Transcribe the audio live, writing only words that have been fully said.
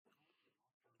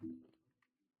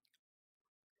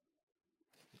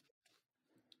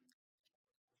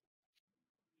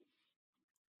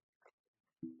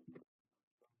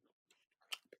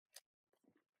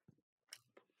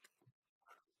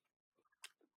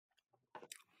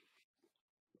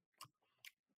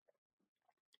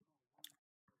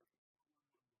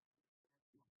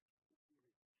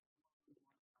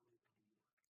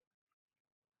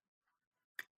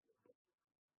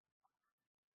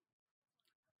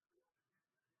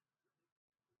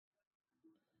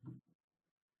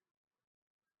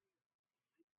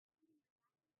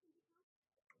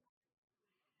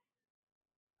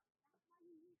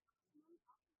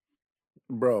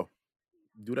Bro,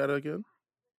 do that again?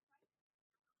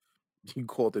 You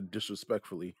called it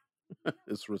disrespectfully.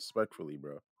 It's respectfully,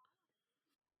 bro.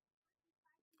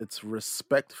 It's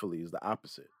respectfully is the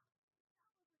opposite.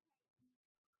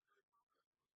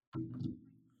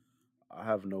 I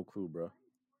have no clue, bro.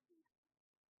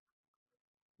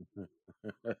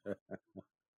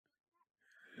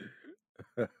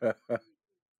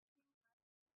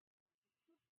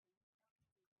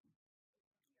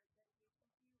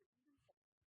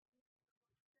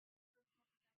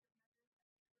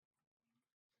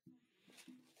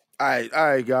 All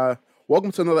right, guy.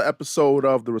 Welcome to another episode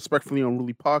of the Respectfully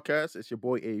Unruly podcast. It's your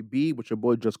boy AB, with your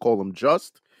boy just call him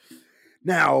Just.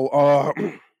 Now,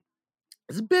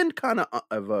 it's been kind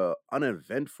of a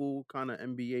uneventful kind of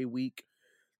NBA week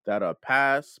that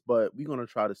passed, but we're gonna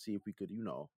try to see if we could,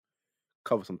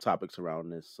 cover some topics around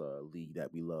this league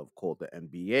that we love called the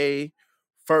NBA.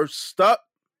 First up,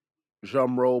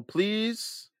 drum roll,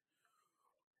 please.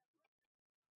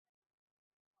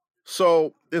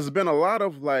 So there's been a lot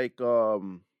of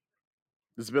um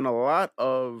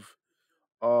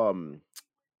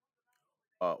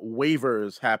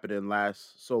waivers happening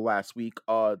last week.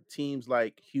 Teams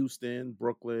like Houston,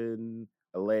 Brooklyn,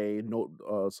 LA,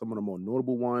 some of the more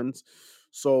notable ones.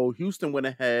 So Houston went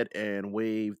ahead and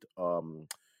waived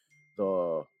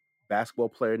the basketball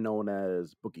player known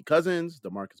as Boogie Cousins,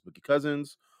 DeMarcus Boogie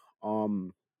Cousins.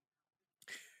 Um,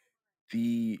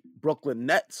 the Brooklyn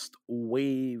Nets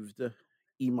waived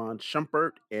Iman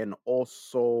Shumpert and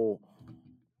also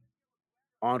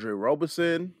Andre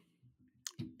Roberson,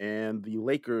 and the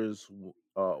Lakers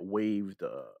waived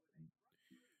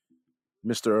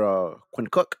Mr. Quinn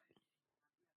Cook.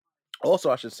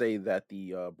 Also, I should say that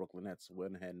the Brooklyn Nets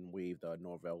went ahead and waived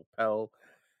Norvell Pell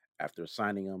after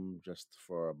signing him just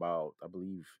for about, I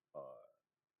believe,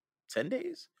 10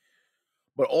 days.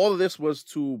 But all of this was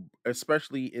to,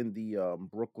 especially in the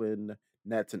Brooklyn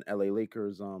Nets and LA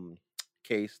Lakers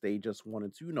case, they just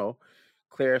wanted to,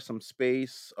 clear some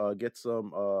space, get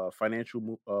some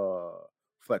financial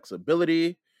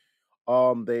flexibility.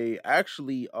 They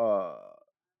actually,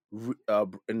 in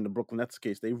the Brooklyn Nets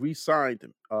case, they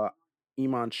re-signed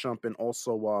Iman Shump and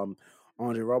also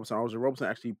Andre Robertson. Andre Robertson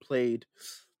actually played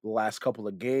the last couple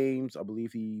of games. I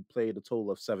believe he played a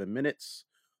total of 7 minutes.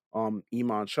 Iman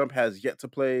Shump has yet to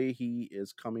play. He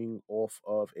is coming off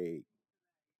of a,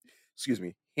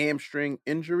 hamstring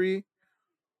injury.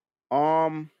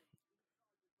 Um,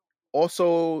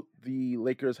 Also, the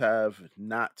Lakers have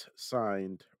not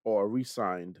signed or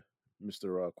re-signed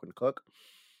Mr. Quinn Cook.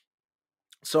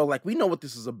 So, like, we know what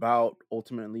this is about.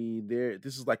 Ultimately,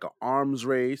 this is like an arms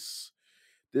race.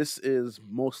 This is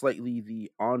most likely the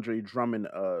Andre Drummond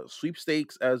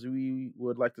sweepstakes, as we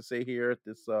would like to say here at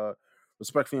this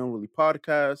Respectfully Unruly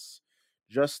podcast.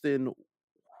 Justin,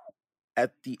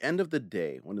 at the end of the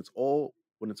day, when it's all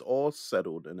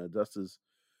settled and the dust is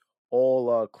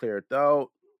all cleared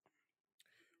out,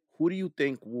 who do you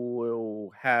think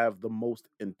will have the most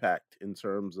impact in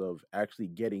terms of actually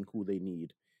getting who they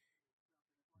need?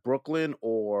 Brooklyn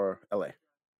or LA?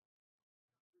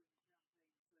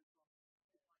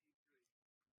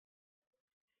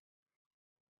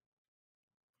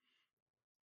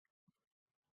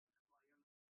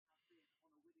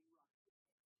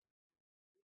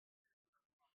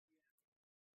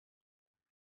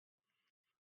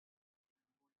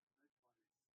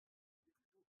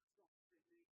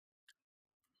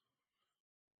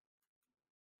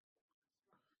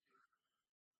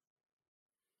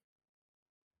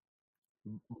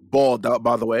 Balled out,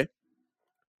 by the way.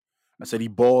 I said he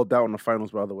balled out in the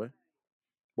finals, by the way.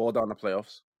 Balled out in the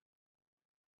playoffs.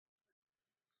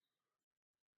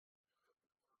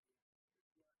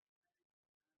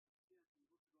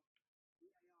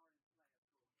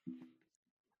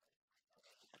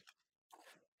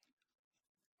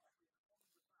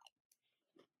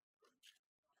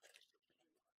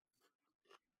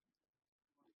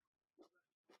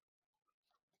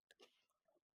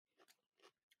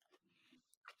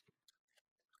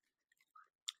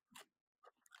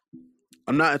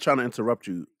 I'm not trying to interrupt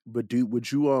you, but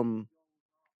would you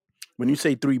when you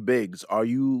say three bigs, are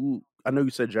you? I know you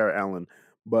said Jared Allen,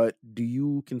 but do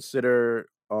you consider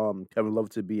Kevin Love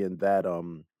to be in that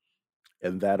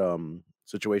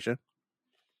situation?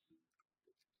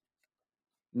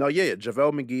 No, yeah,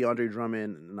 JaVale McGee, Andre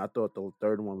Drummond, and I thought the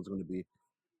third one was going to be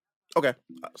okay.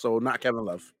 So not Kevin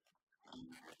Love.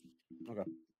 Okay.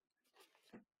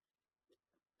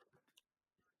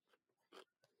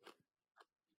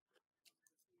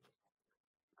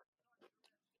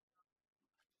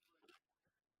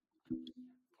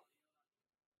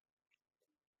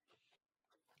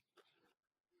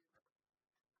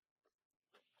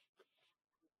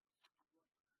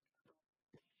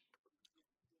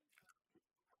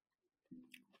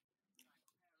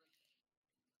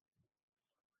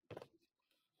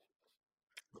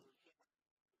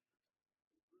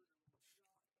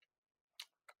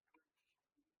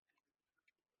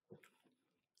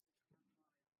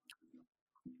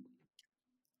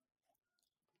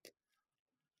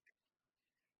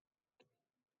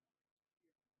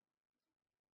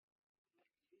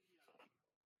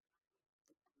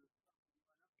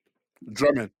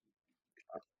 Drummond.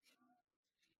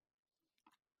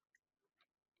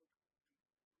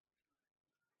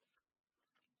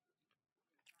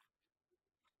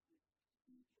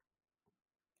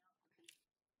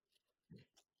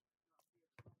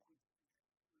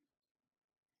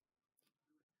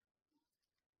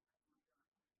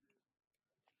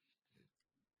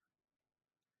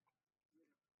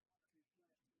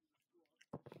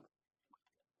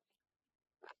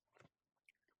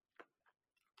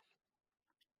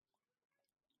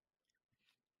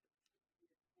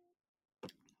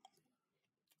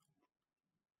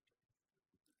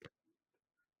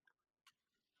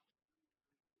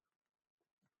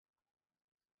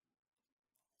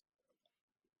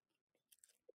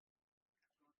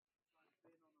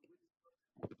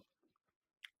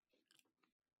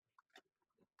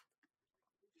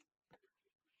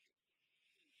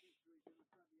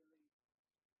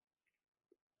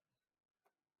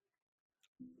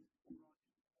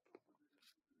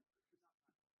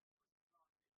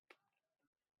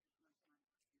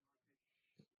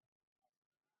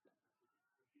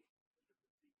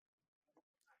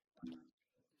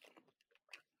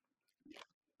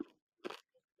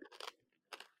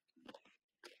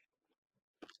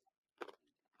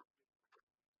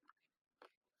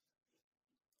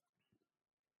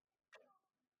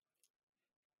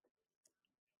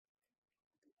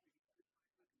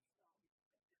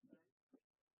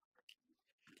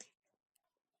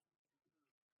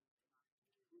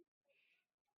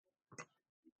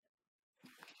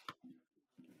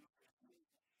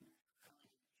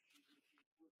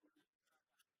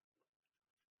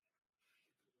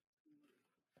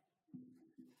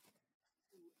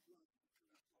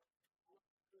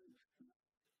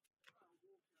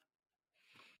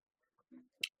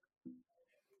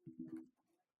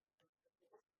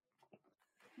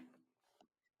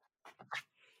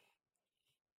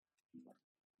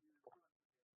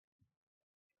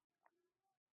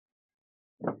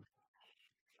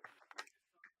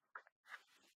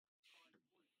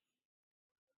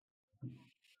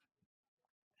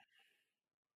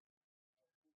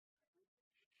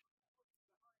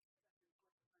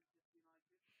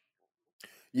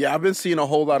 Yeah, I've been seeing a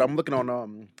whole lot. I'm looking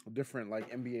on different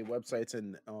like NBA websites,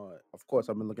 and of course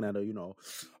I've been looking at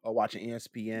watching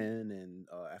ESPN and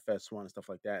FS1 and stuff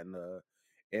like that. And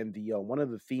the one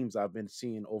of the themes I've been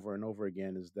seeing over and over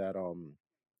again is that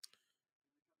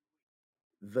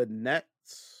the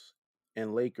Nets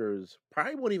and Lakers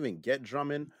probably won't even get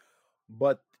Drummond,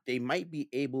 but they might be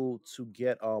able to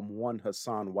get one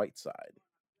Hassan Whiteside.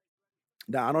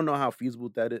 Now I don't know how feasible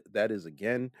that is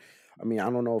again. I mean, I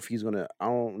don't know if he's gonna. I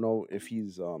don't know if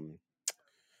he's.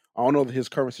 I don't know his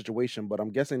current situation, but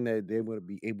I'm guessing that they would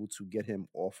be able to get him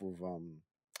off of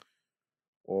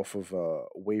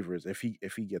waivers if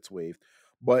he gets waived.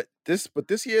 But this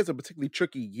year is a particularly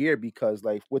tricky year because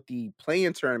like with the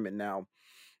playing tournament now,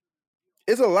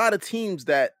 it's a lot of teams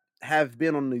that have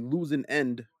been on the losing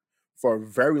end for a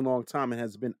very long time and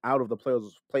has been out of the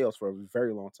playoffs for a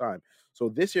very long time. So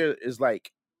this year is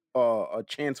like a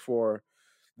chance for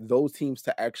those teams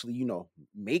to actually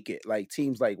make it. Like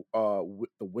teams like the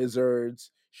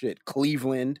Wizards, shit,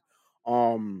 Cleveland,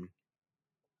 um,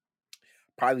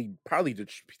 probably the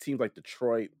teams like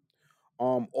Detroit.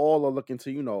 All are looking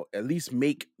to at least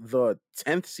make the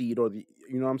 10th seed or the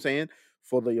what I'm saying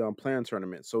for the playing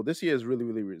tournament. So this year is really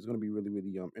is going to be really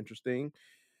interesting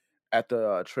at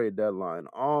the trade deadline.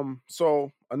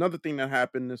 So another thing that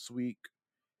happened this week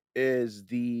is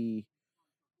the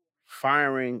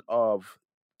firing of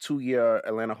 2-year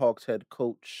Atlanta Hawks head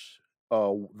coach,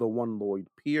 the one Lloyd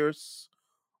Pierce.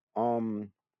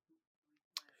 Um,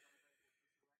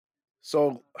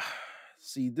 so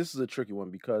see, this is a tricky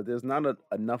one because there's not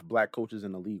enough black coaches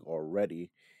in the league already,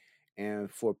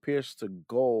 and for Pierce to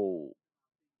go,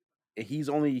 he's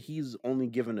only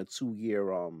given a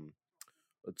 2-year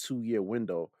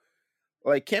window.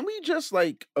 Like, can we just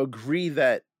like agree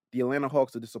that the Atlanta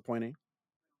Hawks are disappointing?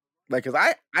 Like, cause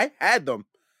I had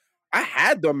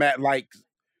them at like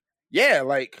yeah,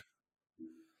 like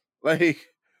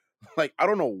like I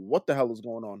don't know what the hell is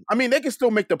going on. I mean, they can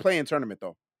still make the play-in tournament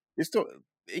though. They still,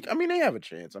 I mean, they have a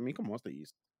chance. I mean, come on, it's the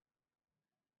East.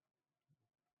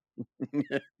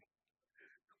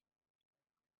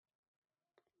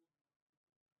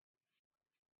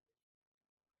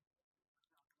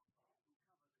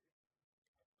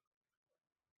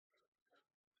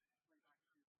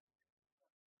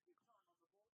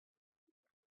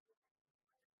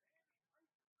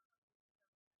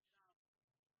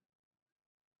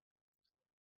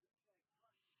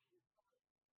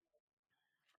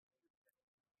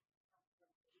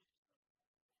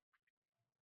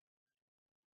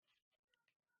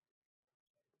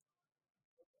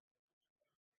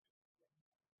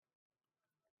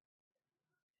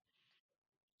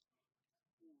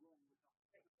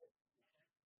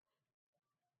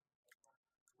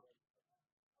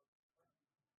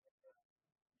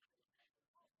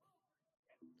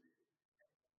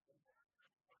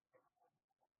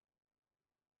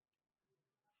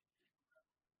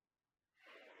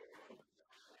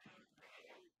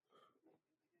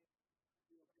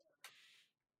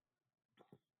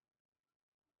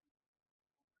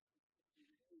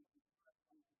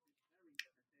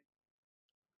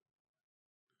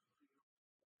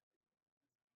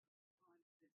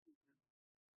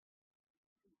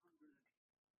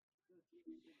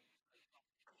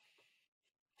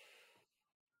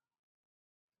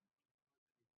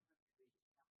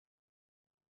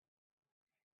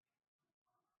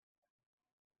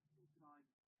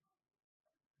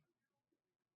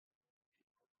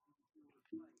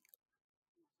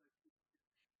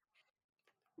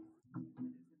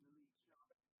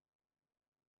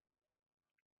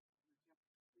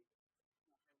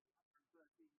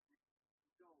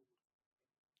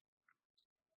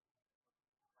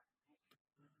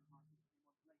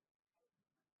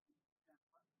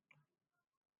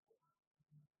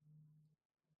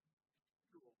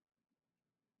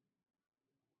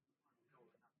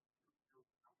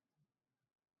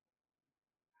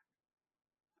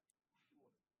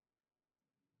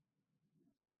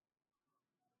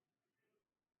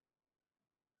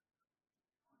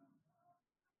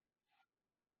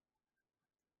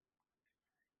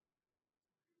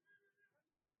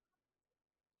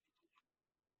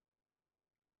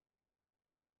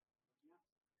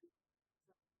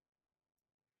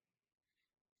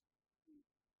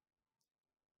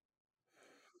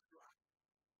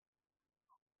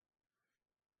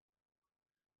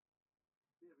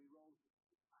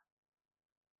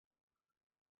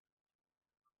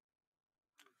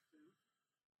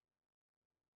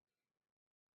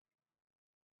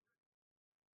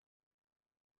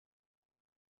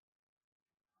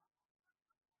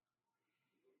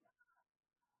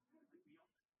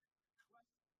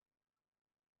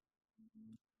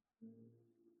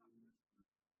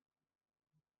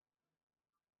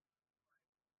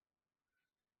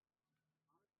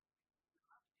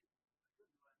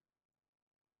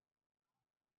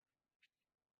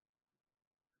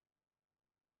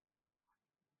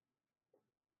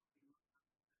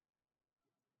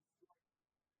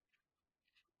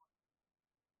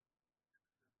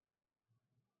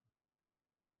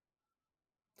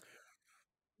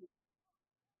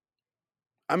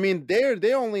 I mean, they're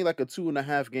only like a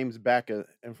 2.5 games back in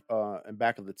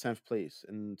back of the 10th place,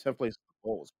 and 10th place is the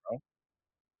Bulls, bro.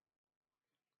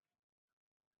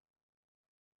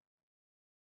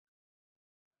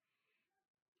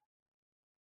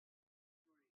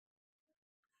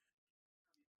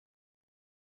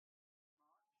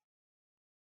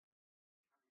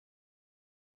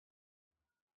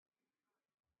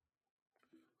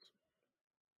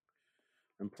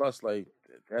 And plus, like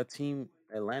that team,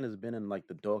 Atlanta's been in like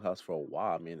the doghouse for a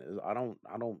while. I mean, I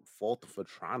don't fault them for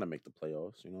trying to make the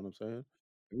playoffs. You know what I'm saying?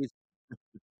 At least-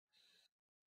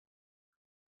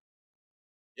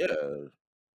 Yeah,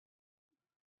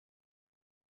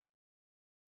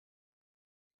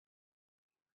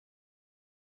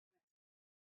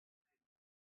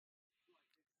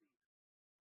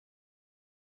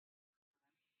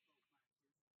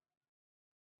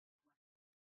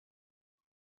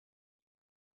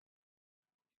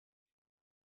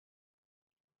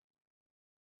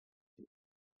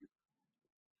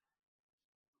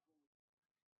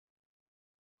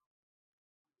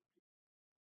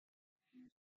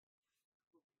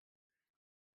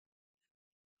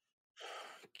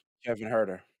 Kevin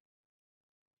Herter.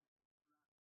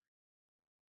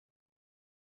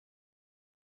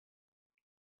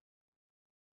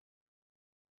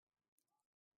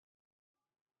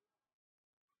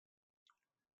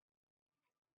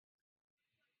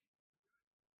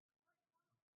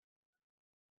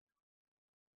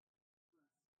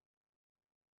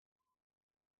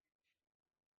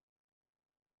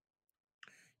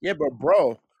 Yeah, but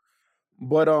bro,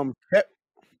 but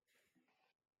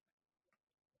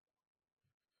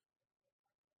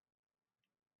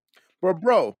but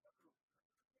bro,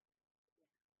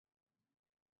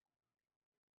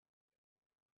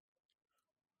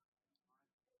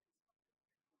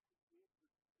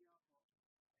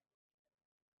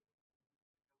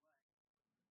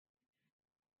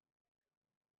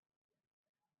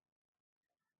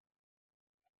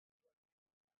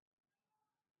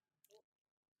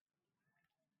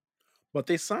 but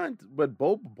they signed. But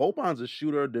Boban's a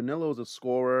shooter. Danilo's a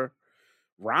scorer.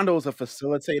 Rondo's a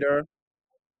facilitator.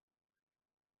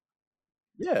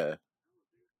 Yeah,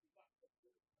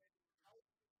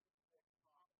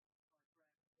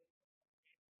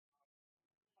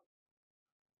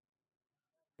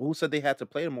 but who said they had to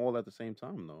play them all at the same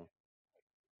time though?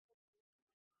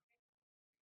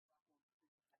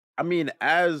 I mean,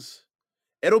 as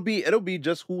it'll be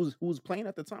just who's playing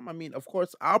at the time. I mean, of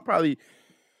course, I'll probably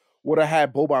would have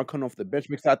had Boban coming off the bench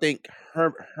because I think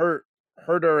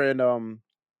Herder and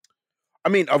I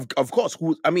mean, of course,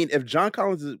 who I mean, if John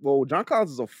Collins is well, John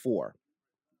Collins is a 4,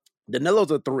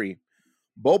 Danilo's a 3,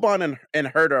 Boban and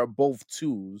Herder are both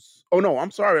 2s. Oh no,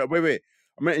 I'm sorry. Wait.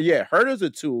 I mean, yeah, Herder's a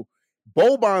 2,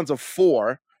 Boban's a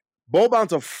 4,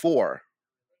 Boban's a 4.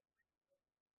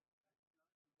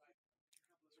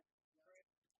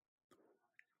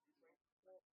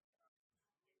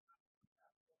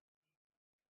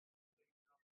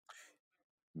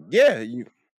 Yeah, you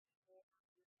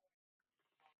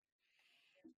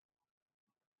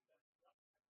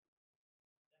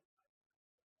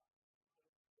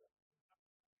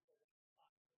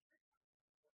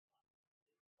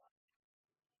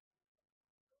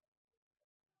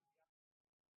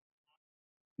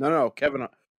no, Kevin.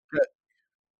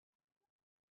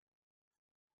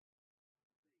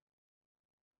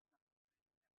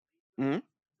 Mhm.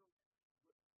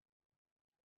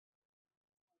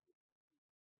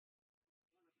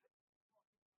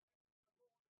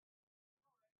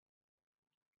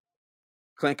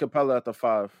 Clint Capella at the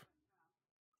 5.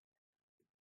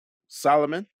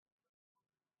 Solomon,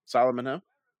 Solomon Hill,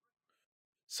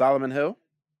 Solomon Hill.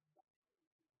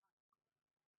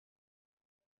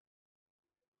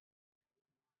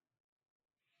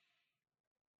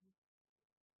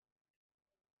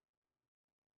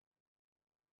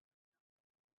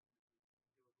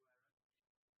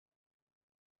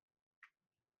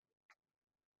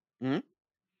 Mhm.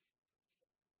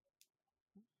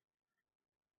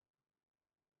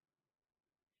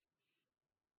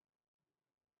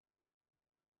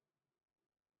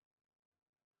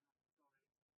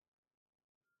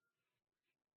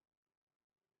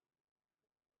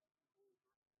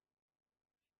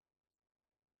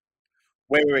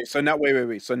 Wait. So now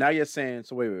wait. So now you're saying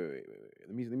so wait.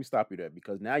 Let me stop you there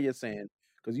because now you're saying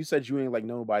because you said you ain't like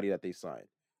nobody that they signed.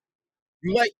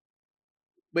 You like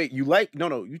wait, you like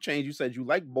no, you changed. You said you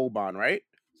like Boban, right?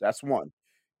 So that's 1.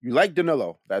 You like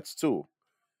Danilo. That's 2.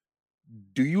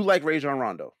 Do you like Rajon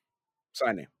Rondo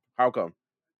signing? How come?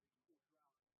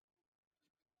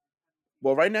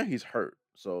 Well, right now he's hurt.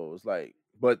 So it's like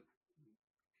but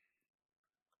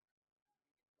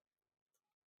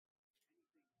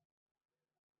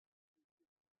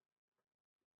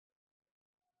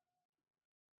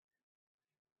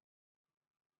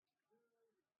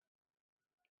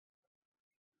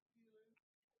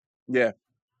yeah,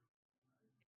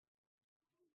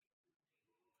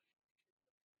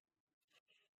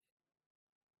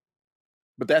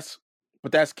 but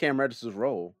that's Cam Reddish'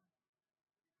 role,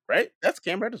 right? That's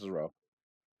Cam Reddish' role.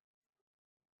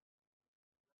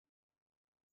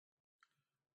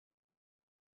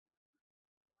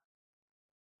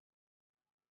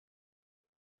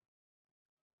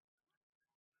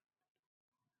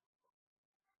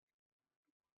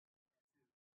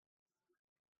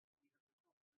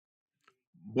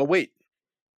 But wait,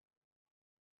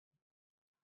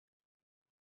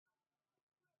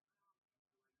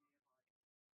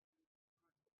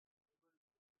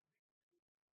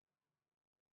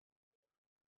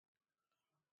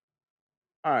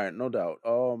 all right, no doubt.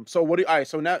 So what do you, all right?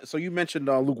 So now, so you mentioned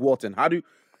Luke Walton. How do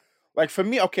like for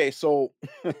me? Okay, so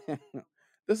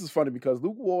this is funny because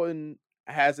Luke Walton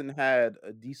hasn't had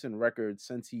a decent record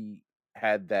since he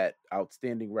had that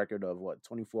outstanding record of what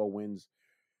 24 wins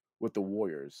with the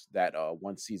Warriors that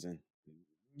one season.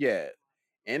 Yeah,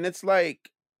 and it's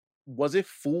like, was it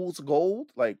fool's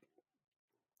gold? Like,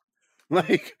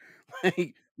 like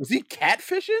was he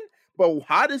catfishing? But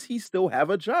how does he still have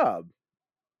a job?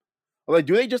 Like,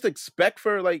 do they just expect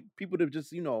for like people to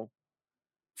just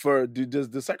for does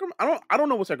the Sacramento? I don't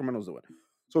know what Sacramento's doing.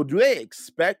 So do they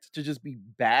expect to just be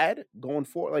bad going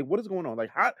forward? Like, what is going on?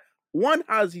 Like, how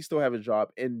does he still have a job?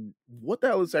 And what the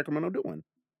hell is Sacramento doing?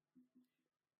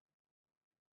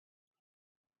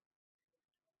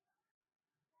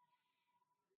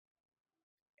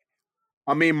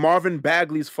 I mean, Marvin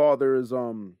Bagley's father is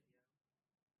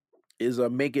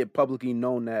make it publicly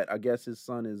known that I guess his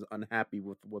son is unhappy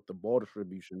with the ball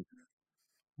distribution.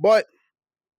 But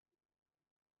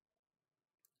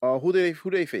who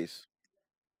they face?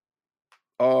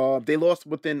 They lost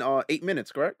within 8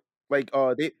 minutes, correct? Like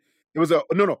they it was a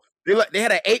no they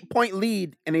had an 8 point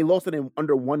lead and they lost it in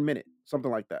under 1 minute,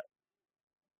 something like that.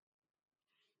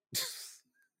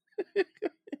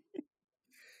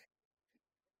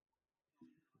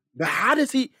 But how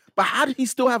did he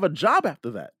still have a job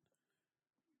after that?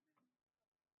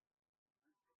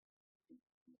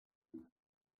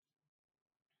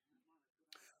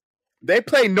 They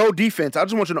play no defense. I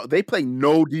just want you to know they play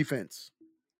no defense.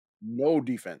 No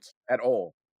defense at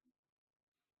all.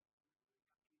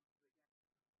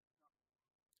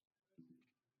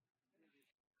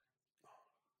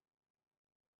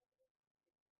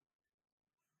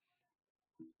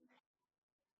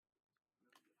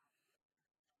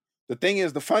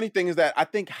 The funny thing is that I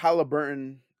think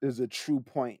Halliburton is a true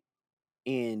point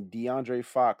and DeAndre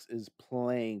Fox is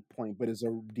playing point, but it's a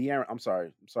De'Aaron. I'm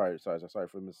sorry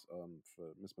for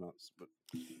mispronounce, but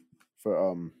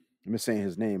for missaying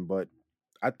his name. But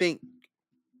I think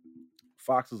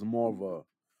Fox is more of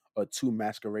a two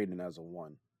masquerading as a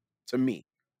one to me.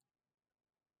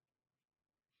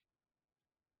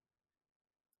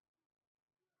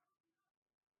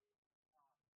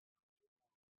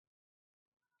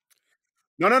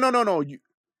 No, no, no, no, no. You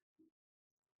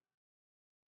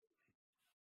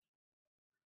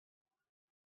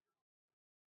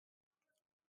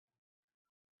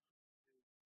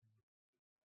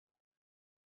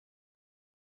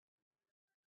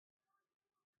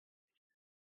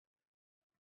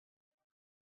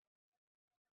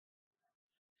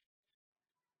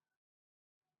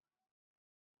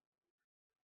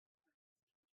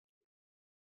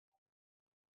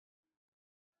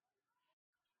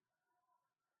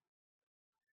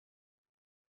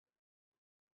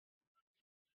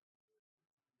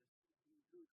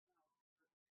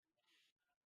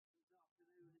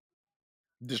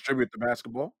distribute the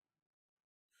basketball.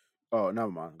 Oh,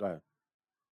 never mind. Go ahead.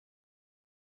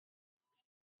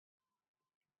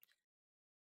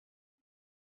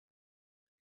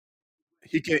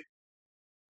 He can.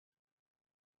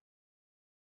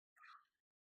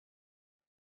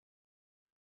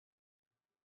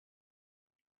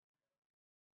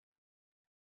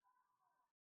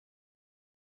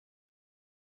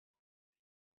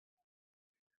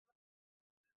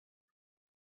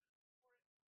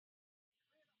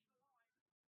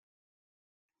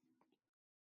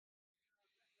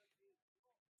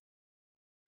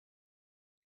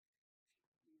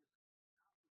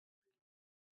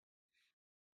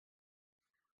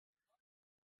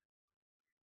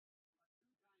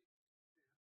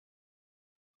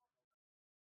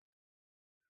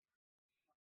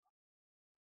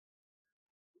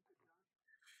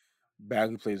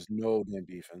 Bagley plays no damn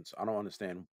defense. I don't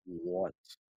understand what.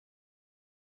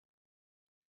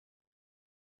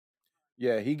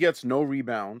 Yeah, he gets no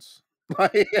rebounds.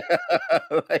 Like,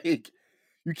 like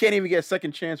you can't even get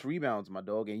second chance rebounds, my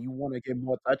dog, and you want to get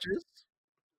more touches.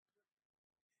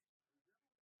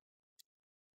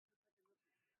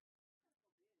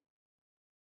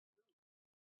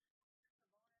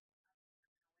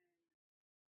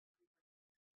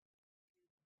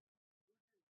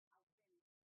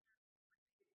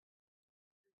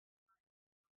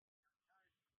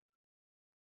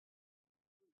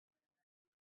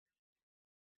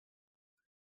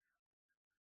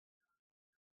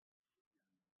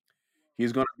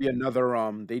 He's gonna be another.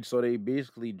 They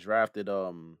basically drafted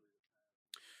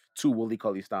two Willie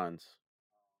Cauley Steins.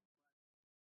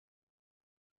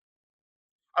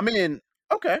 I mean,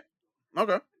 okay,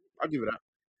 okay, I'll give it that.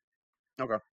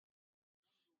 Okay,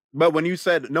 but when you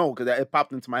said no, because it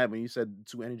popped into my head when you said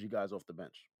two energy guys off the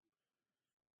bench.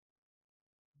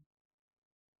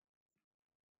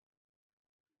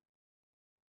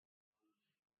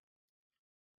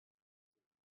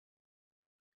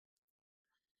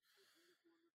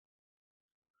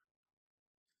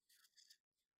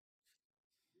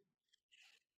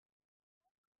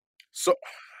 So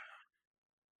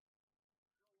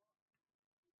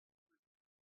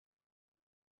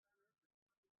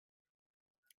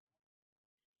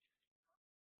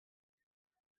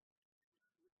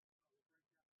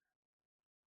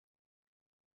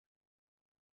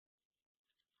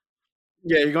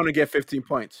yeah, you're gonna get 15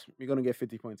 points. You're gonna get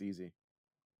 50 points easy.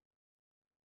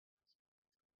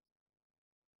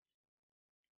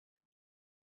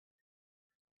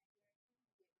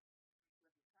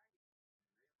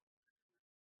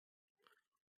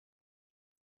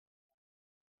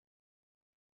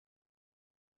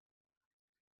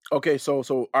 Okay,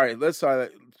 so all right, let's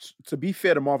to be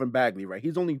fair to Marvin Bagley, right?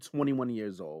 He's only 21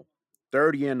 years old,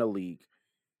 third year in the league.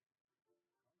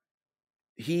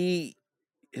 He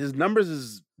his numbers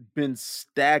has been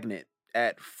stagnant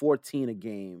at 14 a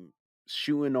game,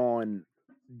 shooting on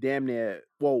damn near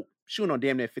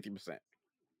 50%.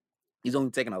 He's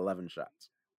only taking 11 shots.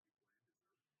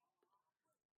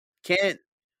 Can't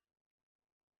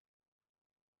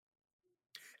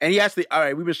and he actually all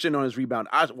right, we've been shitting on his rebound.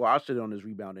 I shit on his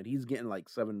rebound, and he's getting like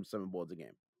seven boards a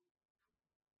game.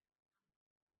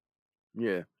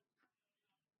 Yeah.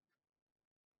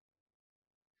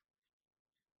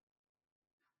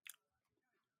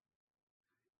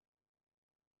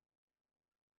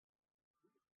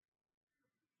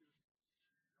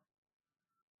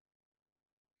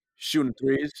 Shooting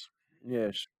threes.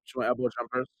 Yeah, shooting elbow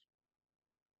jumpers.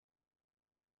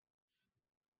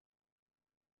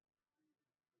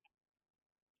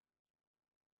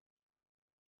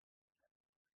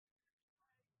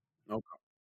 Okay.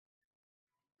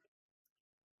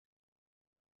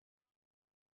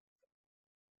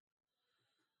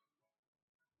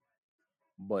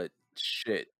 but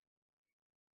shit.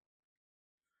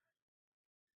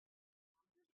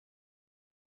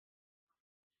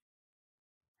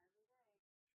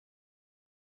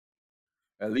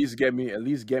 At least get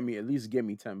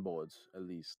me 10 boards, at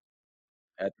least,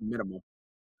 at the minimum.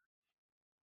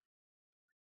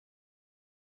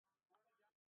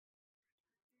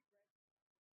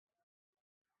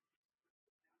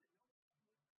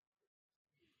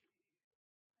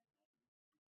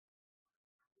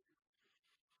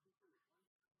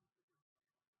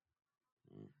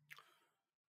 Mm.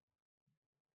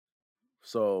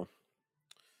 So,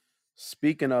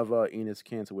 speaking of Enos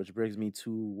Cantor, which brings me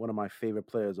to one of my favorite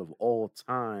players of all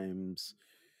times.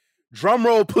 Drum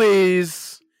roll,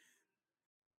 please.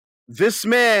 This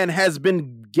man has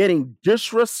been getting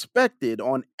disrespected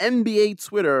on NBA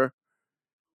Twitter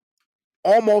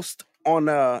almost on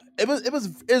it was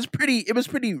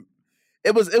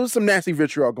some nasty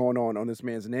vitriol going on this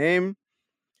man's name.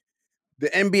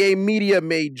 The NBA media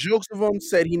made jokes of him,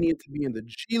 said he needed to be in the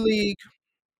G League.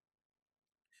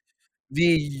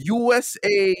 The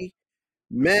USA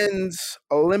men's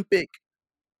Olympic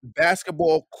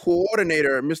basketball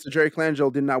coordinator, Mr. Jerry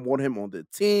Colangelo, did not want him on the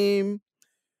team.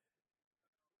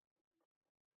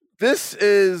 This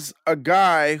is a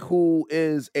guy who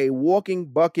is a walking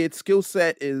bucket. Skill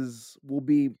set is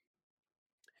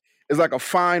like a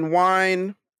fine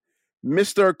wine.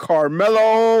 Mr.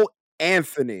 Carmelo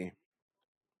Anthony.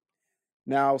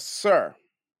 Now, sir,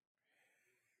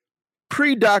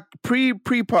 pre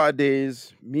pod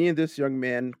days, me and this young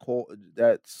man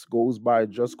that goes by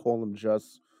just call him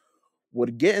just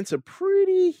would get into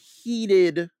pretty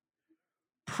heated,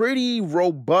 pretty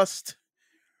robust,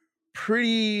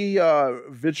 pretty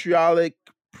vitriolic,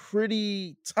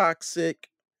 pretty toxic,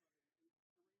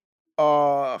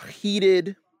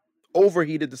 heated,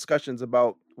 overheated discussions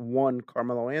about one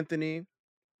Carmelo Anthony.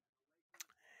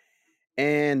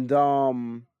 And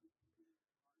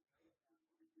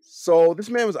so this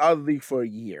man was out of the league for a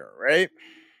year, right?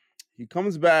 He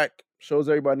comes back, he shows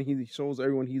everyone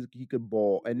he could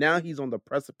ball, and now he's on the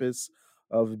precipice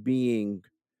of being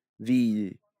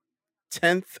the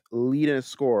 10th leading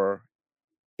scorer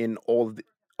in of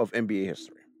NBA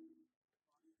history.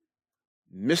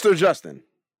 Mr. Justin,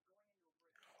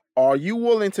 are you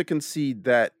willing to concede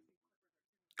that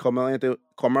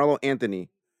Carmelo Anthony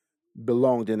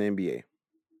belonged in the NBA?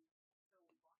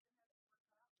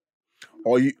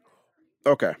 Are you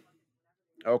okay?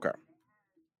 Okay.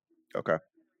 Okay.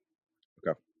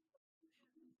 Okay.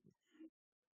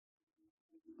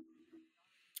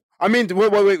 I mean,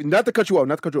 wait. Not to cut you off.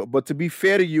 Not to cut you off. But to be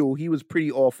fair to you, he was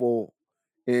pretty awful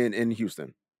in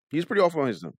Houston. He's pretty awful in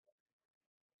Houston.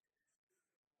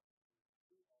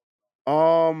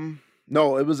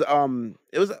 No, it was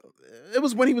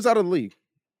when he was out of the league.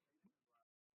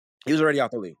 He was already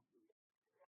out the league.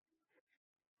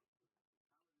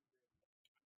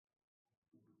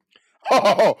 Okay.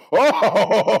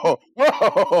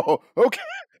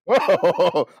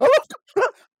 I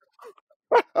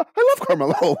love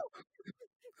Carmelo.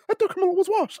 I thought Carmelo was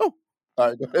washed. Oh, all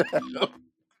right. Go ahead.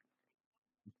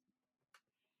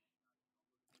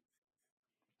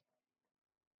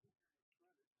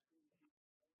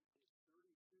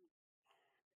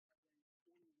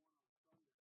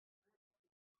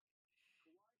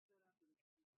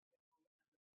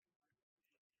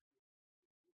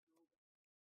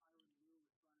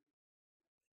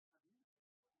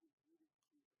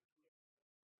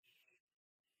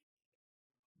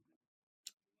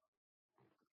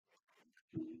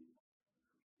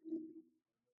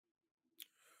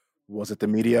 Was it the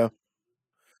media?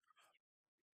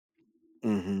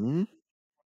 Mm-hmm.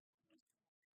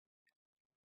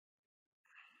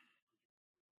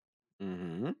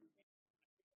 Mm-hmm.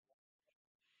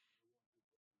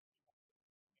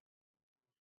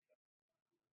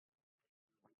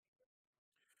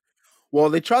 Well,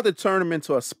 they tried to turn him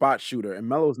into a spot shooter, and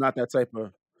Melo's not that type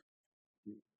of.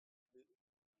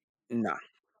 Nah.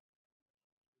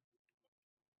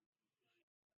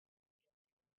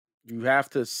 You have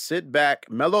to sit back.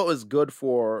 Melo is good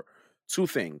for two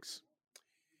things: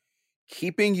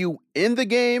 keeping you in the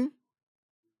game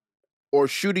or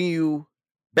shooting you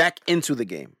back into the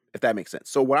game, if that makes sense.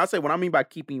 So what I mean by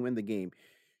keeping you in the game,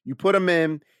 you put him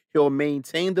in, he'll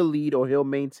maintain the lead or he'll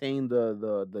maintain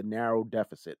the narrow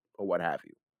deficit or what have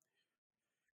you.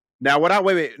 Now what I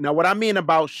wait, wait. Now what I mean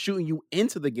about shooting you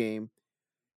into the game,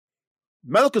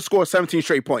 Melo could score 17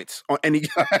 straight points on any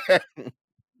guy.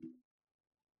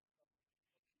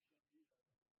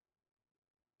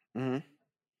 Mhm.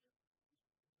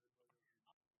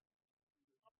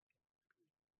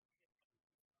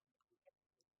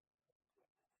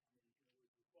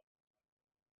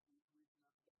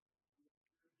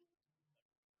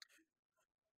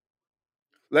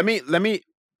 let me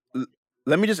l-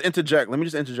 let me just interject. Let me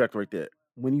just interject right there.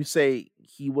 When you say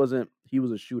he was a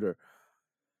shooter,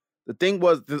 the thing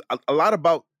was a lot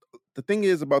about the thing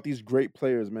is about these great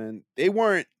players, man. They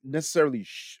weren't necessarily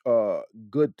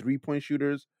good 3-point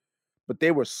shooters, but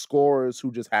they were scorers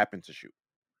who just happened to shoot.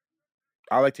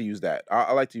 I like to use that.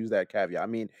 I like to use that caveat. I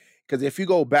mean, because if you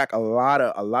go back, a lot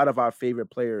of our favorite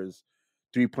players,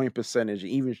 3-point percentage,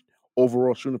 even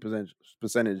overall shooting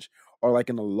percentage are like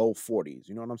in the low 40s.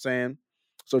 You know what I'm saying?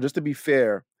 So just to be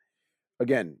fair,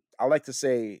 again, I like to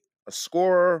say a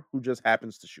scorer who just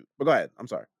happens to shoot. But go ahead. I'm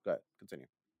sorry. Go ahead. Continue.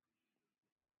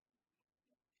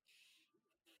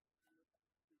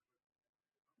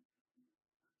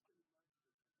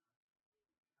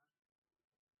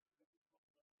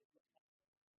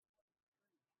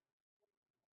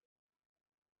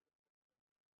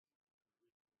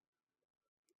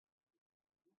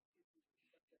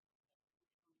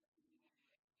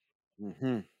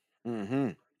 Mm-hmm. Mm-hmm.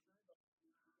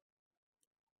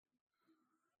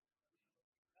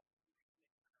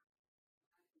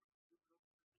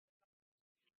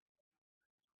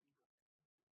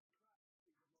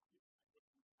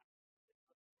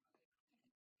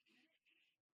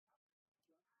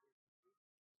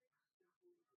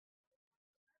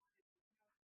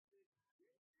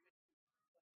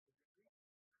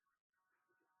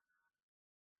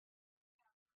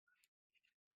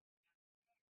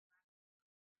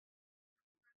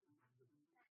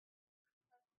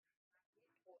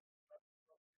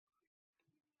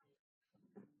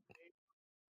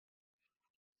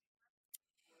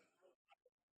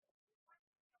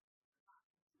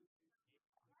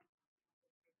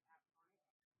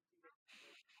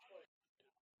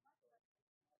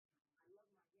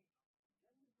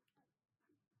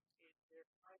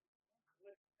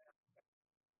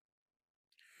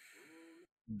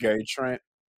 Gary Trent,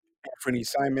 Anthony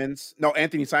Simons. No,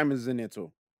 Anthony Simons is in there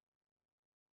too.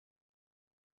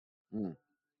 Mm.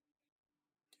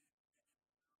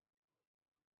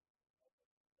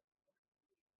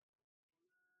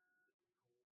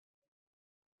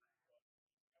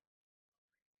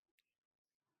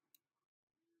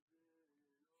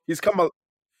 He's come a,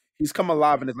 he's come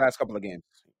alive in his last couple of games.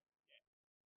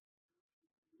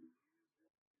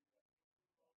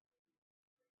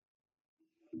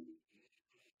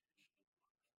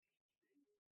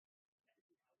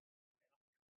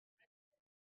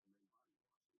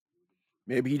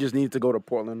 Maybe he just needed to go to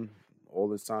Portland all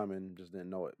this time and just didn't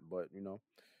know it. But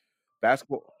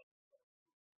basketball.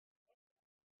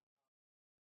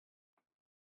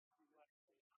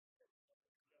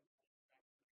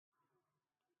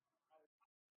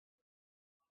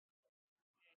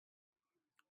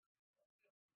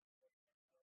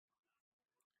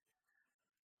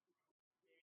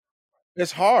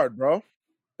 It's hard, bro.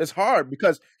 It's hard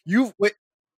because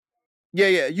yeah,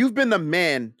 yeah, you've been the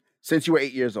man since you were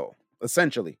 8 years old,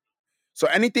 essentially. So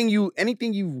anything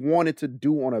you've wanted to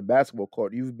do on a basketball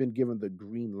court, you've been given the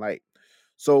green light.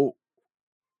 So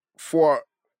for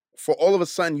for all of a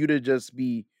sudden you to just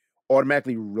be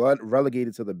automatically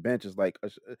relegated to the bench is like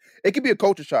it could be a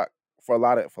culture shock for a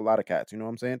lot of cats. You know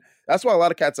what I'm saying? That's why a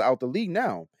lot of cats are out the league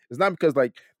now. It's not because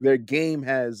like their game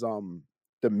has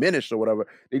diminished or whatever.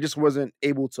 They just wasn't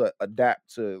able to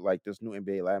adapt to like this new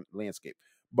NBA landscape.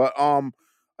 But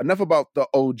enough about the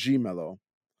OG Mello.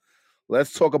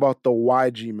 Let's talk about the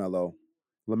YG Mello,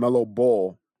 LaMelo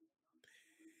Ball.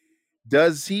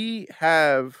 Does he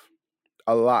have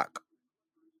a lock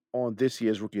on this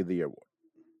year's Rookie of the Year award?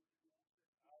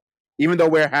 Even though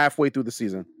we're halfway through the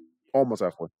season, almost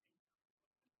halfway.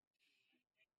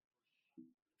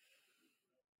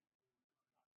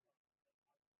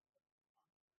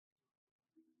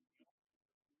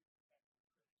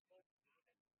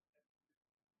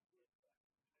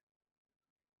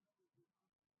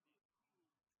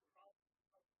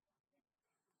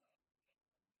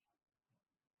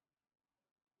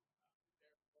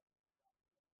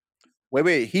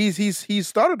 Wait. He's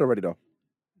started already though.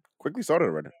 Quickly started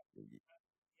already.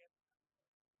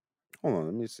 Hold on,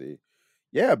 let me see.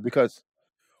 Yeah, because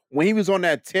when he was on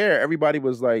that tear, everybody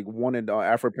was like wanted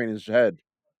Afro paint his head.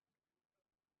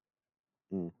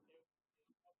 Mm.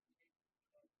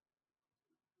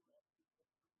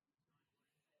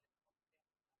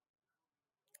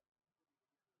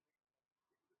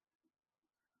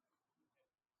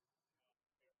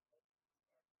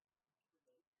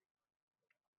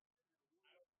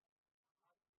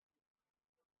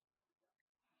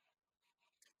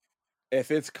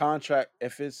 If it's contract,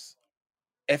 if it's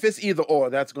either or,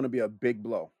 that's going to be a big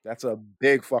blow. That's a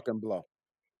big fucking blow.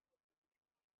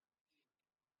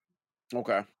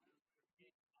 Okay.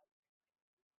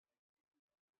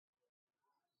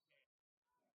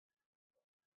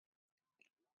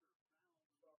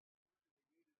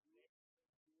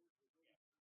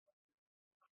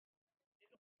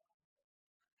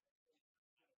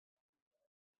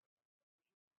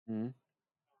 Mhm.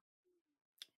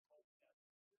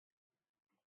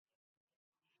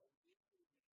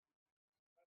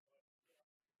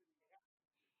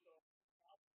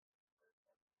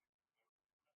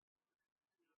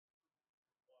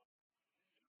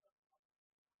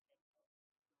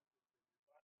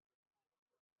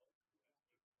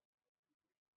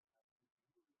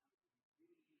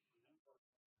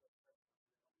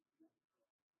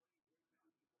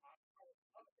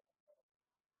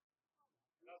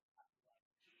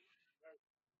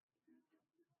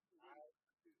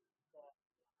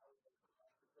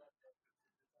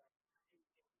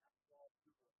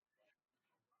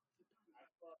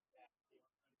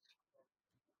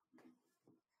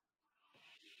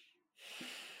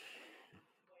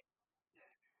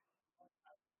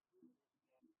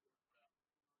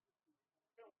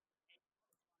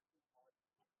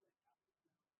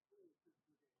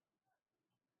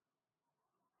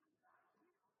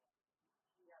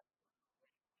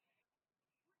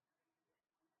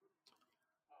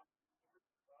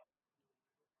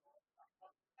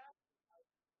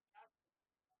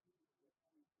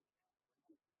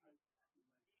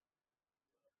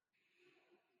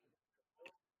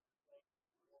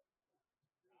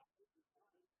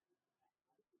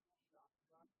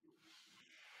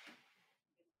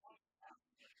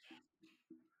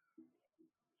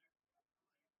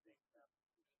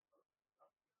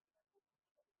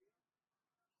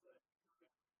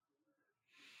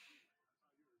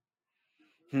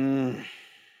 Hmm.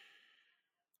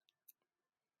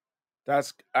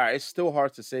 That's it's still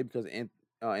hard to say because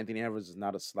Anthony Edwards is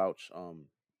not a slouch.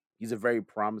 He's a very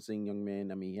promising young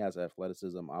man. I mean, he has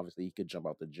athleticism. Obviously, he could jump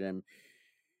out the gym.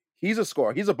 He's a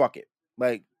scorer. He's a bucket.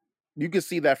 Like you can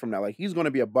see that from that. Like he's going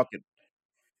to be a bucket.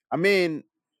 I mean,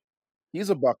 he's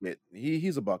a bucket.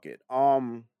 He's a bucket.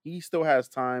 He still has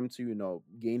time to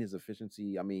gain his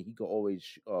efficiency. I mean, he could always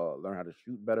learn how to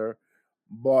shoot better.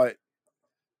 But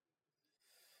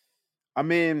I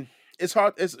mean, it's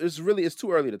hard. It's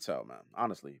too early to tell, man.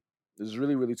 Honestly, it's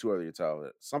really too early to tell.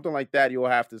 Something like that you'll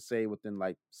have to say within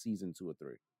like season 2 or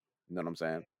 3. You know what I'm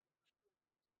saying?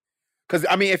 Because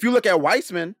I mean, if you look at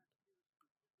Weissman,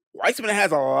 Weissman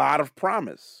has a lot of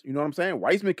promise. You know what I'm saying?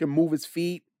 Weissman can move his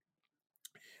feet.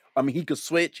 I mean, he could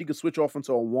switch. He could switch off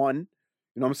into a one.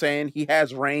 You know what I'm saying? He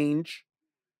has range.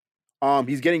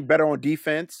 He's getting better on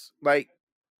defense. Like,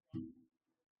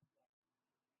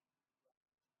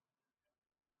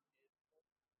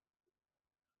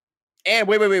 and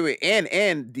wait,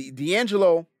 and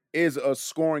D'Angelo is a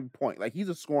scoring point. Like, he's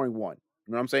a scoring one.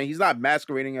 You know what I'm saying? He's not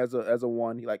masquerading as a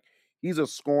one. He's a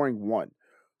scoring one.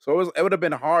 So it would have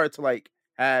been hard to like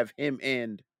have him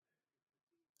and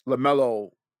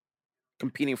Lamelo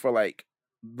competing for like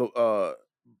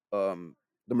um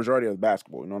the majority of the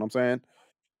basketball. You know what I'm saying?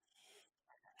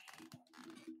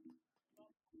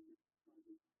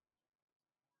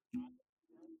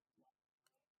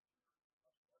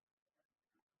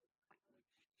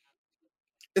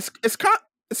 It's it's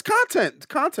content. It's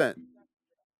content.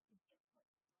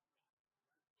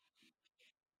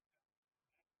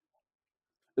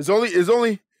 There's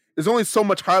only so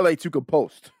much highlights you could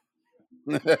post.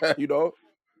 you know.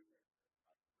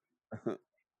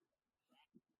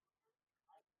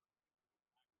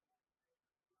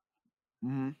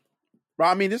 hmm But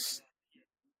I mean, this.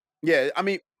 Yeah, I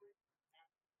mean,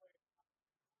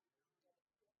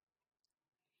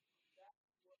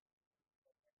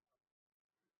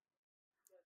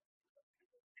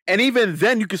 and even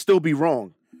then, you could still be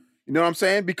wrong. You know what I'm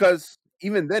saying? Because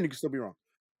even then, you can still be wrong.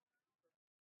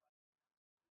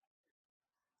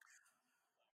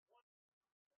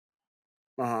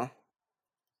 Uh huh.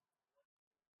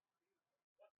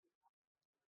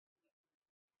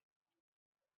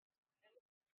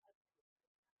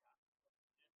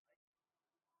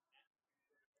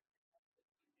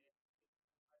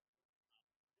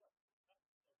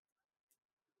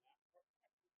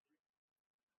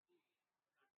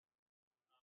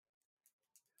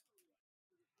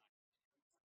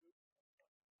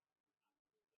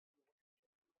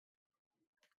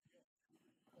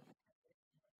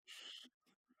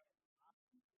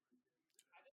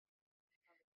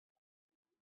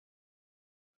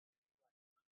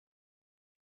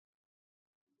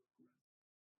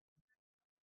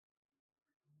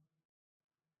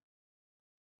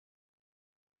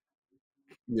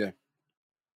 Yeah.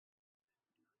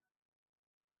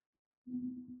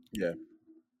 Yeah.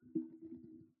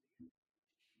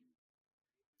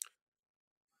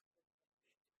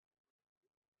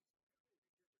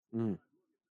 Mm,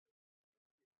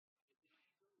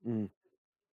 mm.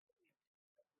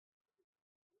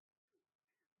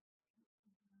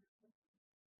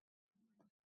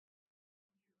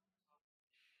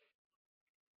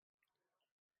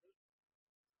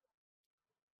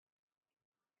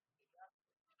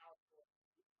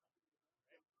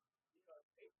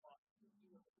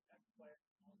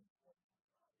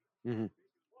 Hmm.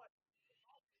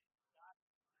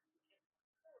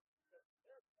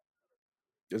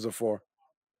 Is a 4.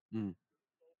 Mm.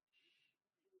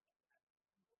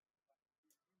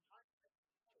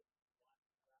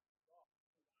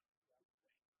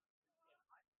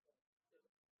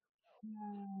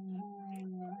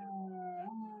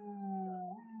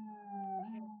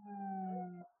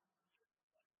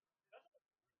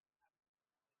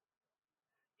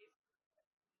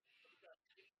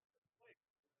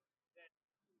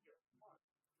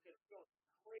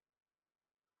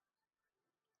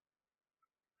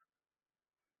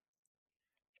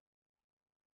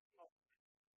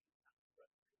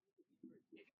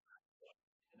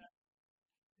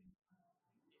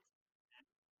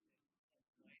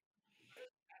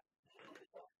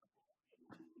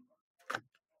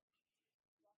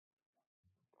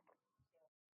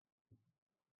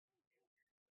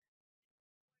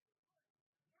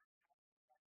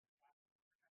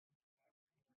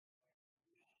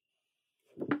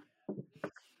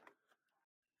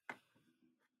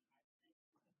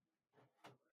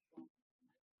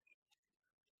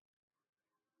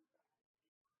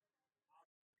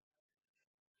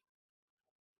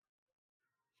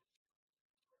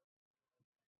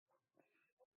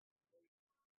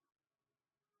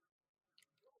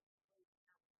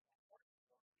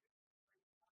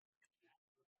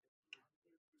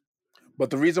 But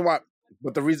the reason why,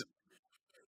 but the reason,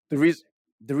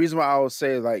 the reason why I would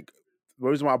say like the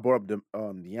reason why I brought up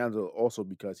D'Angelo also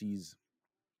because he's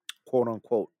quote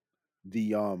unquote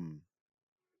the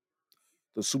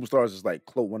the superstars is like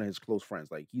one of his close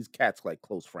friends. Like he's Cat's like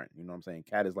close friend. You know what I'm saying?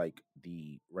 Cat is like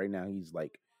the right now he's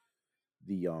like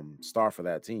the star for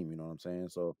that team. You know what I'm saying?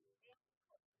 So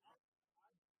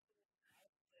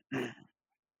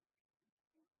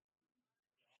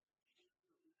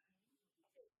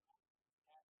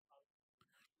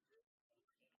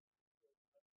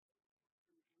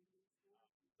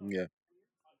yeah,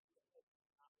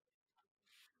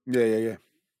 yeah, yeah, yeah.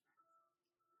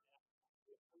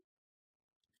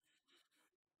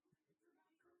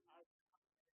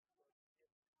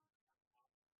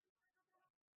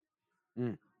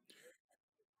 Mm.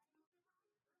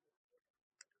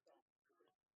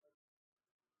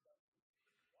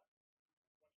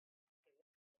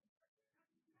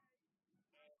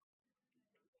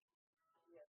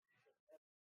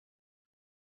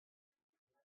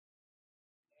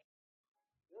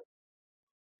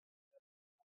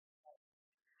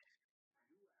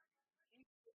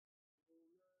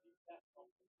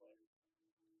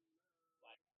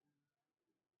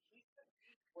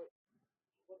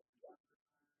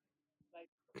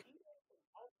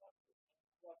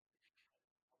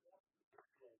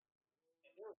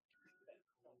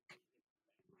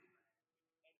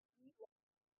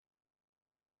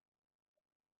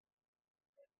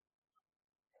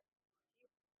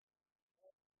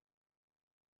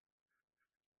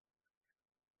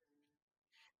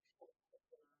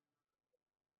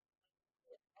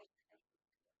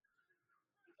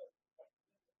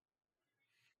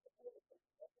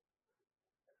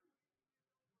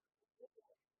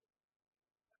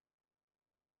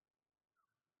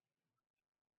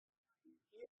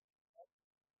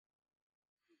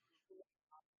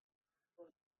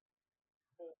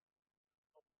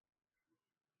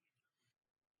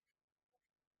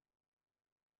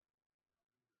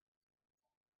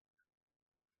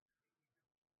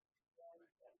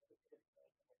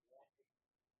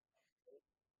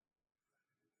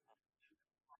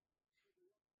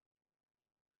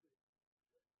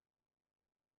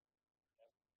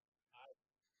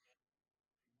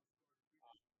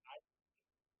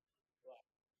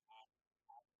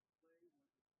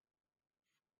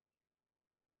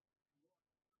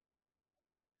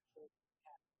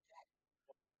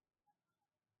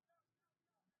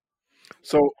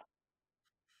 So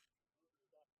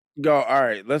go. All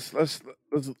right. Let's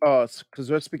because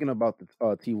we're speaking about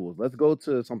the T Wolves. Let's go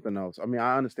to something else. I mean,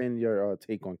 I understand your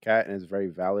take on Cat, and it's very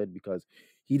valid because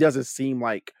he doesn't seem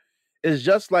like it's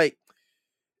just like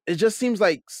it just seems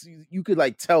like you could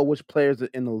like tell which players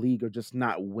in the league are just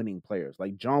not winning players.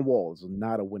 Like John Wall is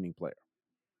not a winning player.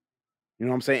 You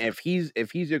know what I'm saying? If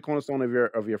he's your cornerstone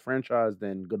of your franchise,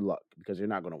 then good luck because you're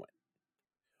not going to win.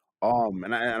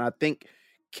 And I think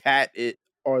Cat it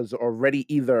or is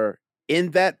already either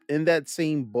in that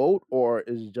same boat or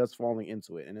is just falling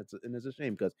into it, and it's a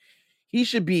shame because he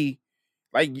should be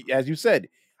like as you said.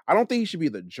 I don't think he should be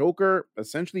the Joker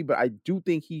essentially, but I do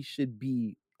think he should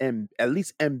be at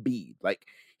least Embiid. Like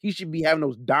he should be having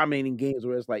those dominating games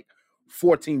where it's like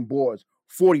 14 boards,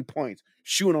 40 points,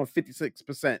 shooting on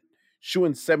 56%,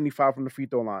 shooting 75 from the free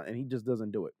throw line, and he just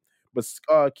doesn't do it. But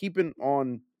keeping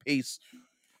on pace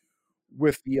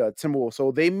with the Timberwolves.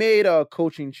 So they made a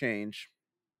coaching change.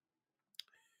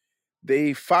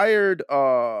 They fired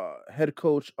head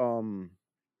coach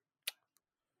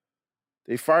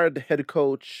they fired the head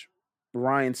coach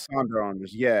Ryan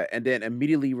Saunders, yeah, and then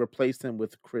immediately replaced him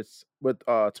with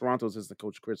Toronto's assistant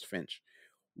coach Chris Finch.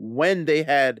 When they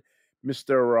had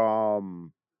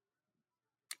Mr.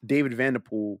 David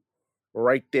Vanderpool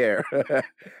right there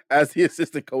as the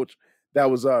assistant coach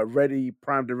that was ready,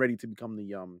 primed and ready to become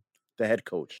the head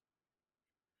coach.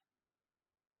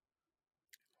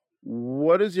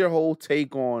 What is your whole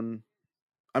take on,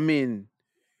 I mean,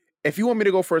 if you want me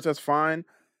to go first, that's fine.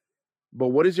 But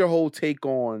what is your whole take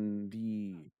on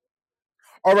the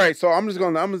All right, so I'm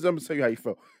gonna tell you how you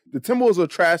feel. The Timberwolves are a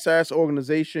trash ass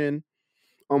organization.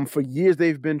 For years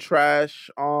they've been trash.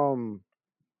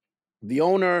 The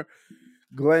owner,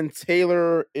 Glenn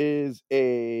Taylor, is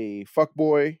a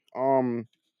fuckboy.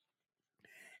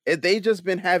 They just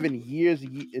been having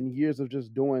and years of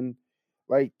just doing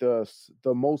like the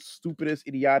most stupidest,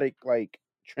 idiotic like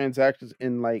transactions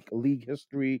in like league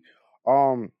history.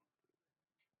 Um,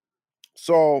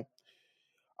 so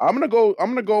I'm gonna go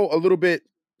a little bit.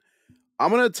 I'm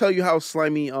gonna tell you how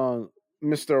slimy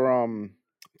Mr.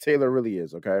 Taylor really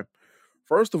is. Okay,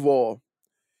 first of all,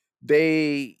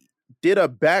 they did a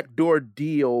backdoor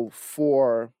deal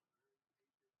for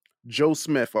Joe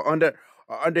Smith, a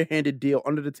underhanded deal,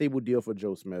 under the table deal for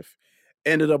Joe Smith.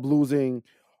 Ended up losing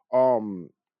um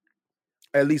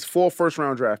at least 4 first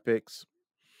round draft picks,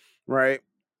 right?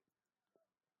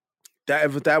 That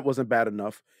if that wasn't bad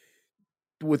enough.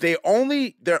 With their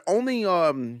only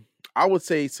I would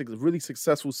say really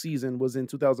successful season was in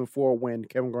 2004 when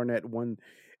Kevin Garnett won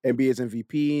NBA's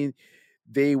MVP.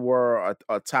 They were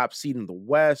a top seed in the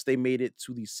West. They made it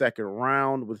to the second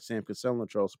round with Sam Cassell and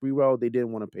Charles Sprewell. They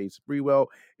didn't want to pay Sprewell,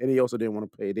 and they also didn't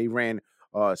want to pay. They ran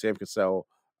Sam Cassell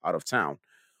out of town.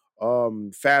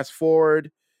 Fast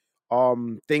forward,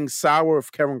 things sour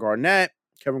with Kevin Garnett.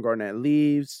 Kevin Garnett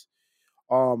leaves.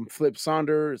 Flip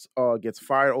Saunders gets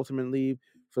fired ultimately.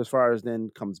 Flip Saunders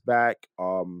then comes back.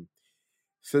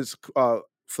 Since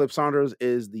Flip Saunders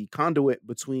is the conduit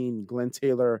between Glenn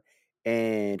Taylor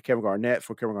and Kevin Garnett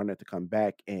for Kevin Garnett to come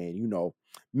back and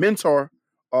mentor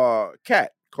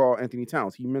Cat, called Anthony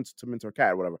Towns. He meant to mentor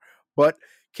Cat, whatever. But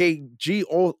KG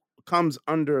comes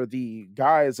under the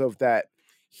guise of that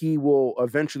he will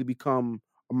eventually become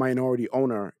a minority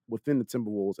owner within the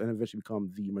Timberwolves and eventually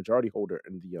become the majority holder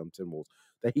in the Timberwolves.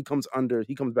 That he comes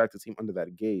back to the team under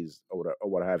that gaze or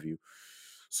what have you.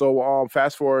 So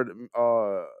fast forward,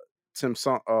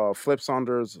 Flip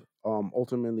Saunders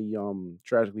ultimately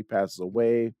tragically passes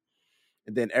away,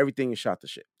 and then everything is shot to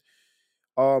shit.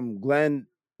 Glenn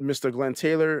Mr. Glenn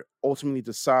Taylor ultimately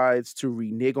decides to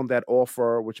renege on that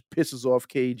offer, which pisses off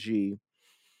KG,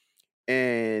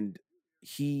 and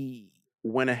he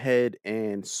went ahead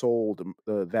and sold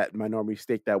that minority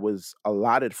stake that was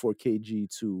allotted for KG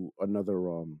to another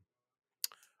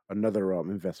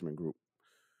investment group.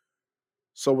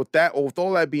 So with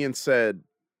all that being said,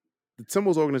 the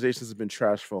Timberwolves organizations have been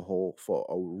trashed for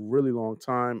a really long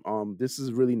time. This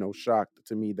is really no shock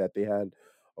to me that they had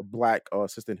a black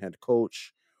assistant head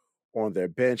coach on their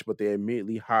bench, but they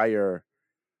immediately hire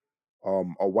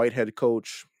a white head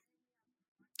coach.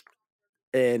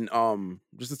 And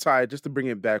just to bring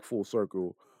it back full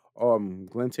circle,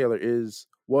 Glenn Taylor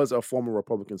was a former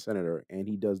Republican senator, and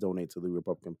he does donate to the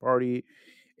Republican Party.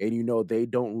 And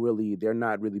they're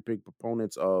not really big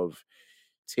proponents of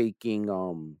taking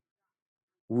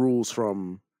rules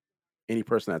from any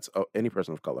person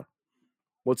of color.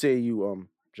 What say you,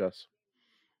 Jess,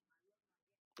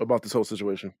 about this whole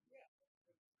situation?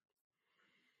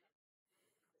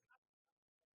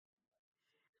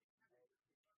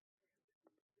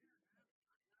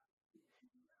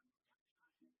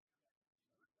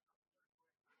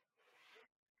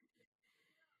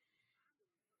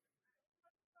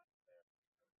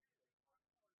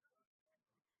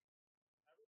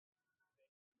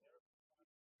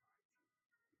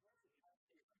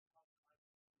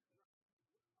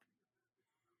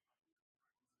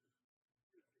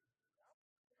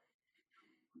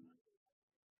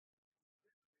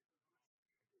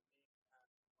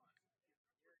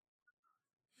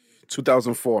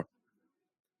 2004.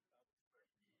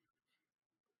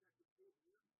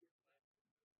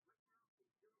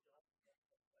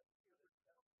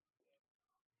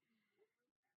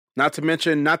 Not to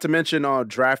mention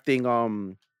drafting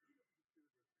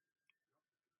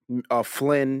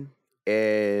Flynn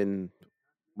and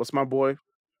what's my boy?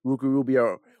 Ruki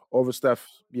Rubio over Steph.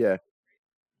 Yeah.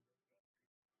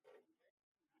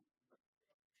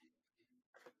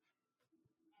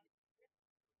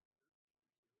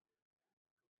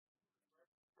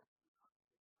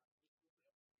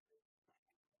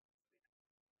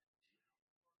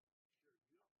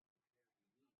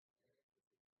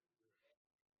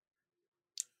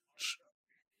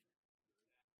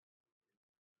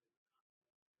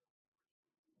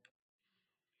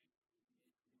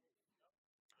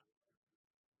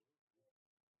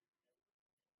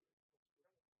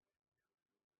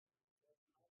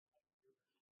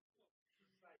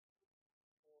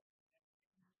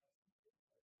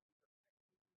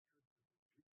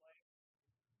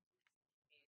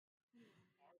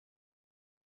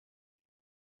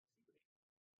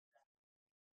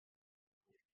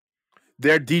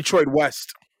 They're Detroit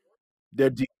West. They're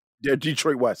De- they're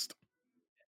Detroit West.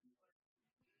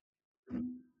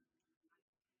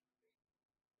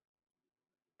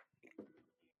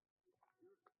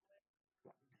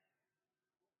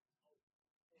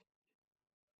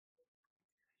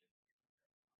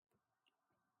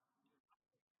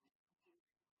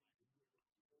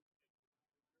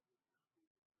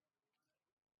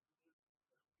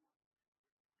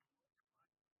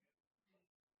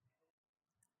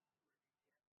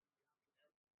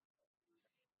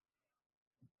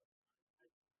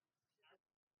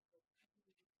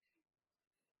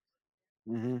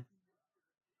 Hmm.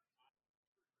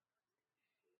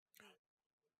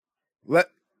 Let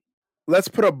Let's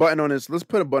put a button on this. Let's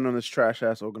put a button on this trash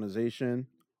ass organization.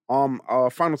 Our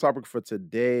final topic for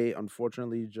today,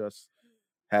 unfortunately, just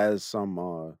has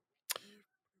some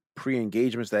pre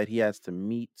engagements that he has to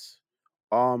meet.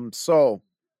 So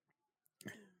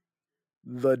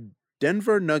the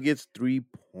Denver Nuggets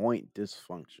 3-point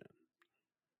dysfunction,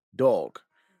 dog.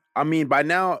 I mean, by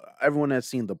now everyone has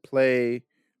seen the play.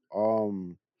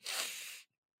 Um,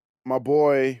 my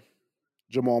boy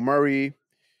Jamal Murray.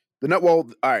 All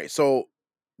right. So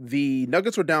the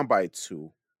Nuggets were down by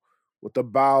 2 with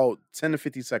about 10 to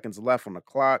 50 seconds left on the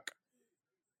clock.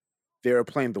 They were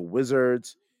playing the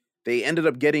Wizards. They ended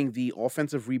up getting the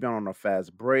offensive rebound on a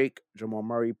fast break. Jamal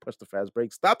Murray pushed the fast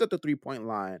break, stopped at the 3-point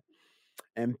line,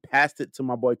 and passed it to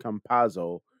my boy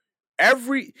Campazzo.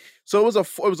 Every so it was a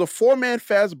 4-man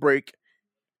fast break,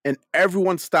 and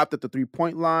everyone stopped at the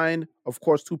 3-point line. Of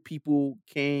course, 2 people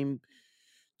came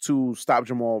to stop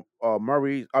Jamal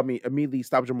Murray. I mean, immediately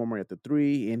stopped Jamal Murray at the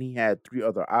 3, and he had 3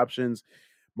 other options.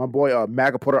 My boy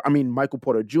Michael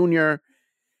Porter Jr.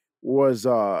 was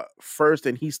first,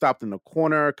 and he stopped in the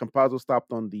corner. Campazzo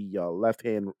stopped on the left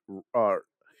hand, uh,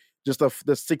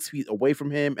 the 6 feet away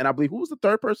from him. And I believe who was the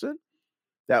third person?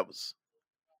 That was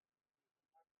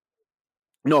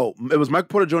no, it was Michael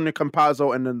Porter Jr.,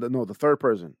 Campazzo, and then the third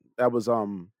person. That was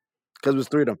because it was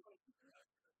 3 of them.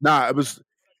 Nah, it was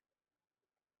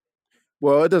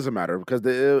well, it doesn't matter because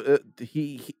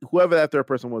whoever that third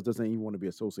person was doesn't even want to be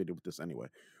associated with this anyway.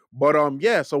 But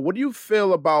yeah. So what do you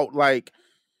feel about like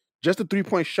just a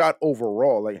 3-point shot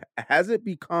overall? Like, has it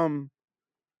become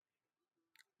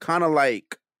kind of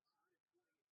like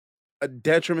a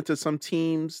detriment to some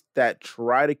teams that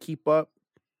try to keep up?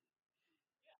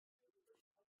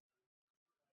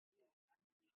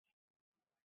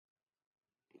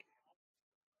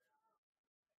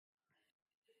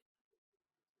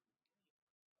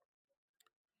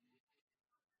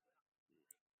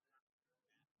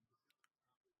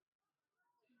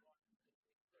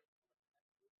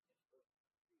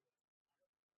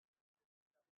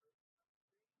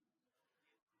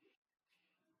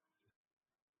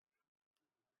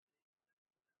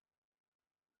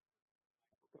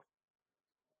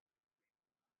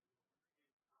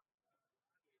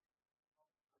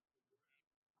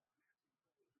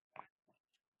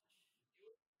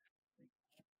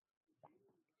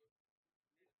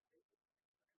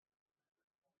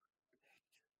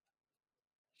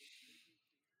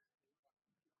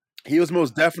 He was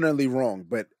most definitely wrong,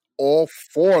 but all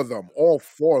 4 of them,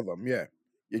 yeah,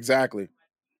 exactly,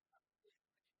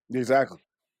 exactly.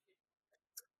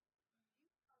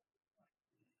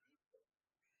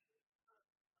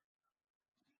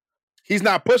 He's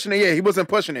not pushing it. Yeah, he wasn't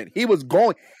pushing it. He was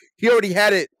going. He already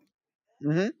had it.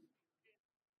 Hmm.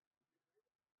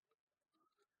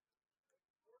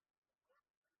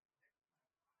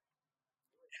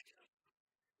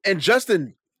 And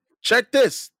Justin, check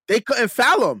this. They couldn't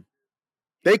foul him.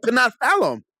 They could not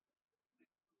foul him.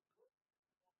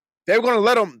 They were going to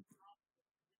let him.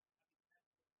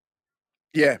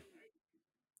 Yeah,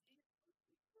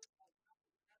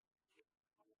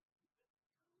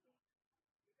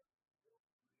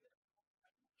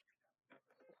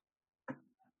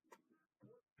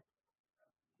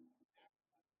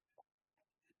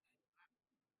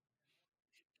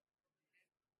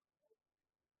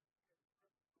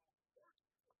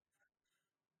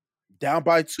 down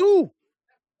by 2.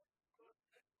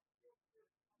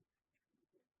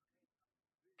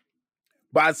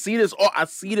 But I see this. I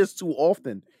see this too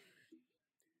often.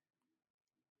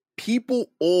 People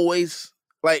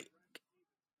like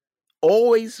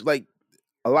always like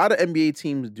a lot of NBA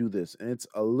teams do this, and it's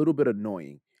a little bit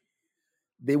annoying.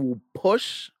 They will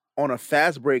push on a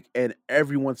fast break, and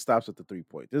everyone stops at the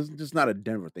 3-point. This is just not a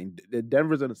Denver thing.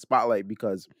 Denver's in the spotlight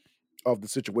because of the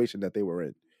situation that they were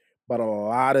in. But a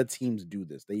lot of teams do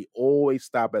this. They always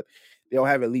stop at. They'll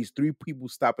have at least 3 people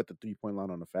stop at the 3-point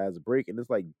line on a fast break, and it's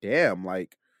like, damn,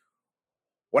 like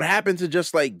what happened to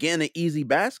just like getting an easy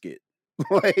basket?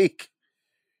 Like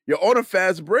You're on a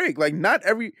fast break. Like not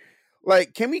every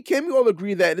like can we all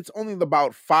agree that it's only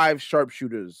about five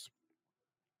sharpshooters?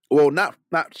 Well, not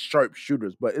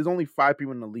sharpshooters, but it's only five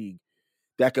people in the league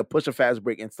that could push a fast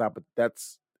break and stop it. That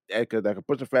could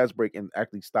push a fast break and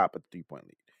actually stop at the 3 point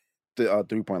lead, the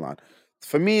 3 point line.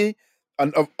 For me,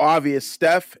 an of obvious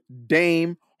Steph,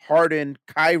 Dame, Harden,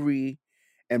 Kyrie,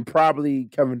 and probably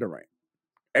Kevin Durant.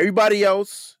 Everybody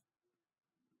else,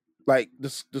 like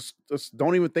just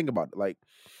don't even think about it. Like,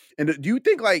 and do you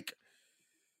think like,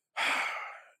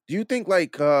 do you think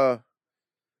like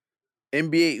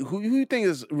NBA? Who you think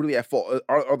is really at fault?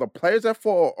 Are the players at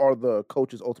fault or are the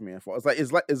coaches ultimately at fault?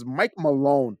 It's like is Mike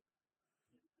Malone?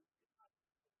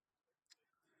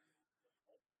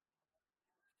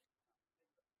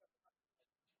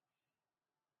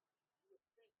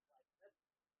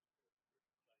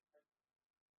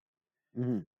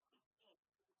 Mhm.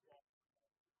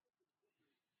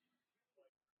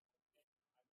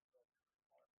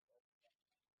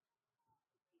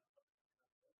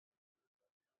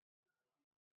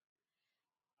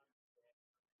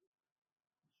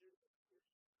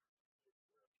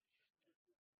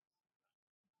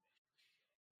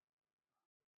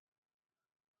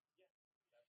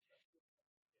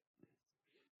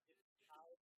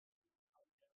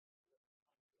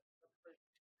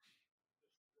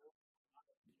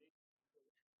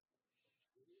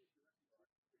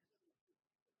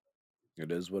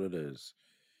 It is what it is.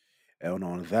 And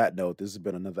on that note, this has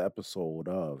been another episode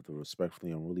of the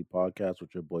Respectfully Unruly podcast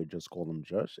with your boy Just Call Him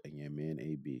Josh and your man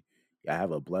AB. Y'all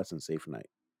have a blessed and safe night.